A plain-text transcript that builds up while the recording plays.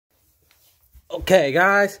Okay,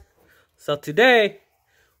 guys, so today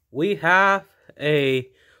we have a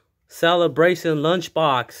celebration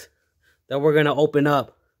lunchbox that we're gonna open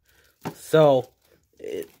up. So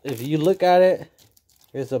if you look at it,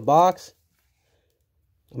 here's a box.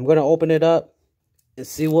 I'm gonna open it up and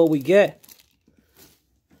see what we get.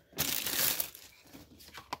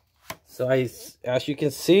 So as you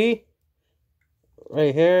can see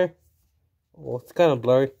right here, well, it's kind of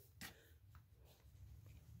blurry.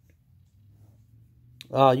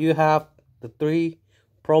 You have the 3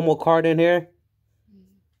 promo card in here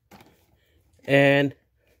and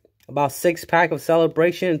about 6-pack of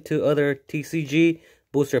celebration, 2 other TCG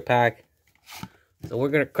booster pack. So we're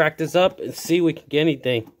gonna crack this up and see if we can get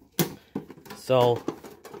anything. So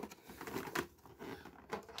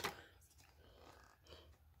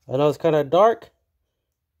I know it's kind of dark,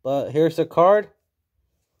 but here's the card.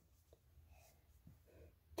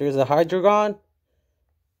 There's a Hydreigon,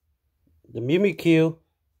 the Mimikyu,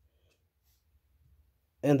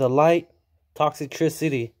 and the Light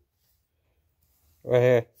Toxicity right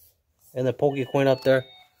here, and the Pokecoin up there.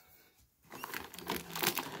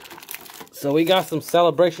 So we got some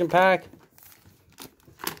celebration pack,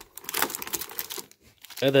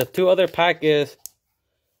 and the 2 other pack is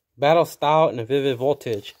Battle Style and a Vivid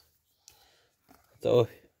Voltage. So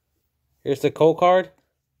here's the code card.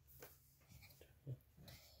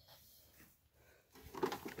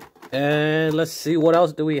 And let's see, what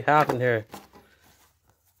else do we have in here?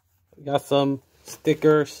 We got some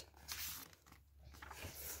stickers.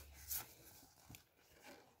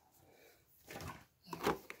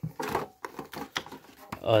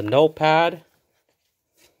 A notepad.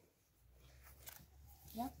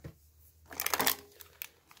 Yep.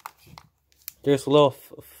 There's a little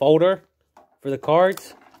folder for the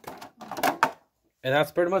cards. And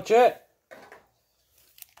that's pretty much it.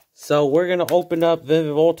 So we're going to open up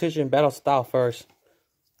Vivid Voltage and Battle Style first.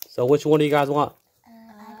 So which one do you guys want?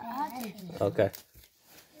 I'll take it. Okay.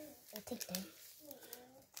 I'll take them.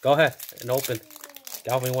 Go ahead and open.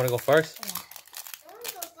 Galvin, you want to go first? Yeah.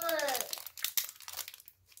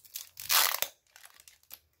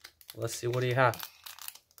 Let's see, what do you have?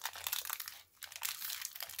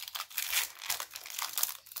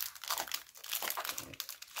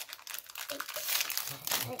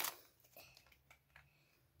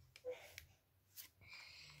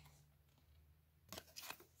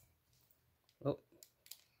 Oh,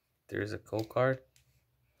 there's a code card.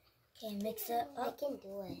 Okay, mix it up. I can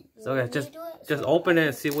do it. So okay, just open it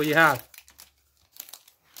and see what you have.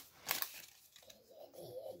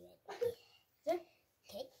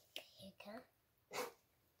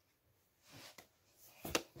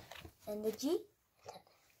 Energy.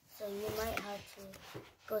 So you might have to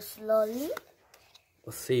go slowly.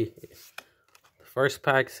 Let's see. The first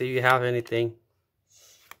pack, see if you have anything.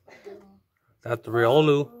 That's the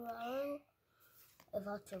Riolu.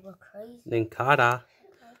 About to go crazy. Nincada.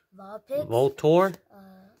 Vulpix. Voltor.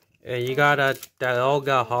 And you got a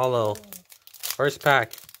Dialga Hollow. First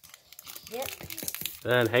pack. Yep.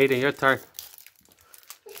 Then Hayden, your turn.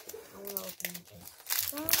 I'm gonna open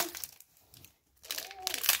this one.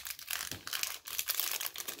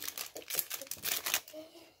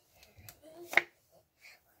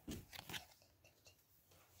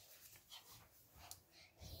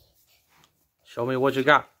 Show me what you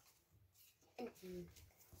got. And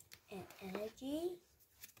energy.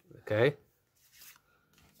 Okay.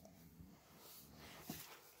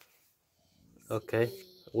 Okay.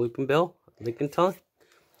 Weeping Bell, Lickitung,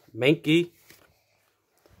 Mankey,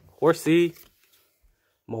 Horsey,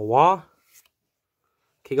 Mawa.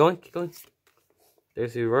 Keep going, keep going.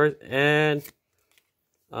 There's the reverse, and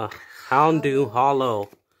Houndoom Hollow.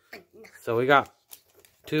 So we got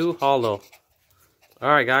 2 hollow.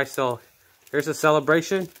 Alright guys, so here's a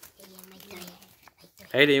celebration.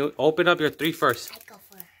 Hey, then you open up your 3 first. I go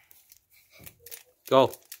for it.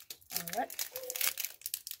 Go. Alright.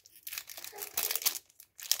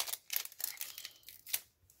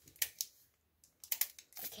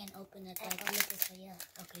 I can't open it. I'm looking for you.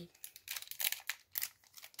 Okay.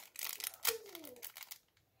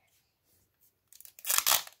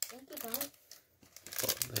 Thank you, guys.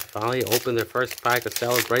 They finally opened their first pack of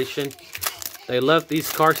celebration. They love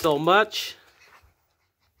these cards so much.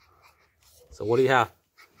 So what do you have?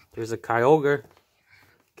 There's a Kyogre.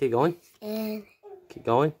 Keep going. And Keep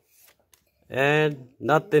going. And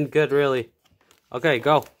nothing good really. Okay,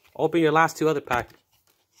 go. Open your last 2 other pack.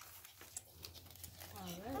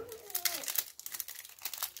 alright.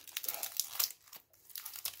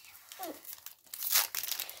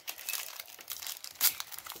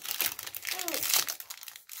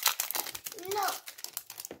 No.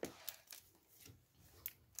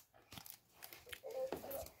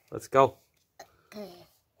 Let's go. Okay.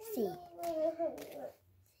 See.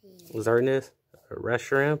 Zernis,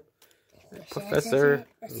 Reshiram, Professor,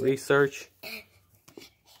 Research.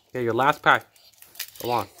 Okay, your last pack.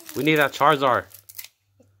 Come on. We need that Charizard.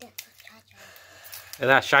 And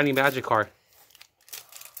that shiny magic card.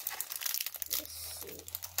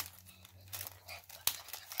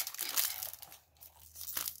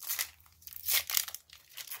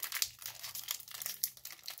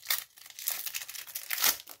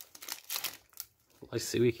 Let's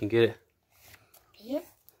see if we can get it. Here.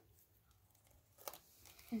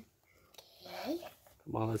 Okay.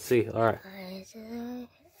 Come on, let's see. All right.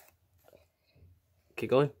 Keep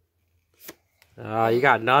going. You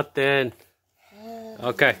got nothing.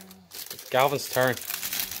 Okay. It's Galvin's turn.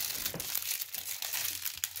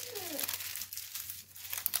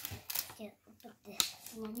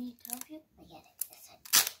 Want me to help you? I get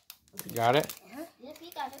it. You got it? Yep,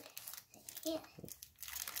 you got it. Here.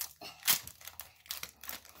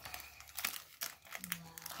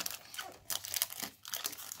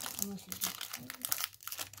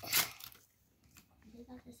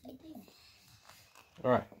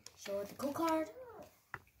 All right. Show the code card.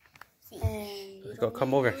 Let's go.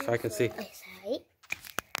 Come over so I can see.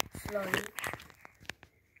 Slowly.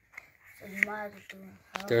 So you might as well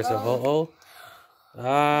do There's a Ho-Oh.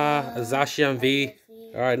 A Zacian V.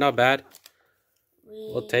 All right, not bad.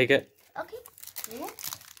 We'll take it. Okay. Yeah.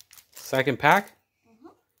 Second pack.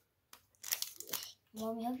 You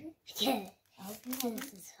want me to help you? Yeah. I'll help you.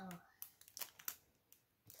 This is hard.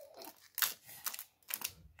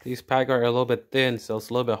 These packs are a little bit thin, so it's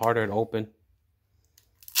a little bit harder to open.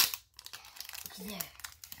 There.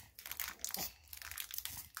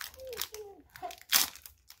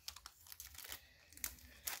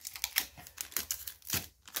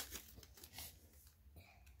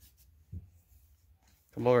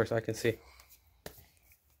 Come over so I can see.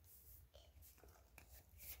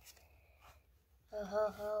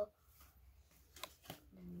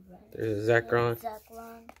 There's a Zekrom.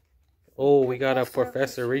 Oh, we got a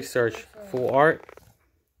Professor Research full art.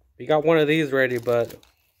 We got one of these ready, but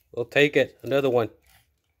we'll take it. Another one.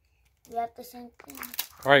 We have the same thing.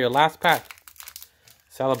 All right, your last pack.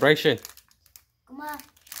 Celebration. Come on.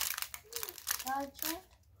 Charizard.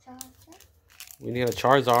 We need a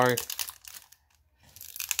Charizard.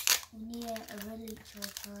 We need a really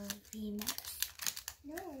Charizard VMAX.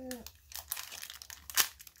 No.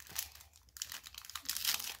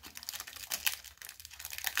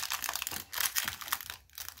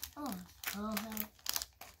 Oh,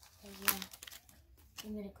 yeah.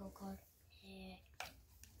 Give me the code card. Yeah.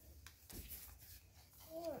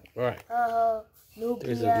 All right. Lugia.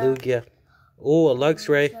 There's a Lugia. Oh, a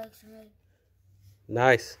Luxray.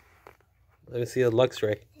 Nice. Let me see a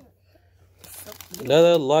Luxray.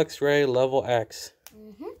 Another Luxray level X.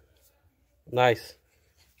 Nice.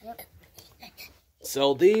 Yep.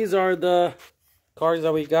 So these are the cards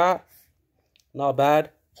that we got. Not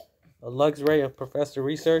bad. A Luxray and Professor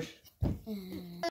Research.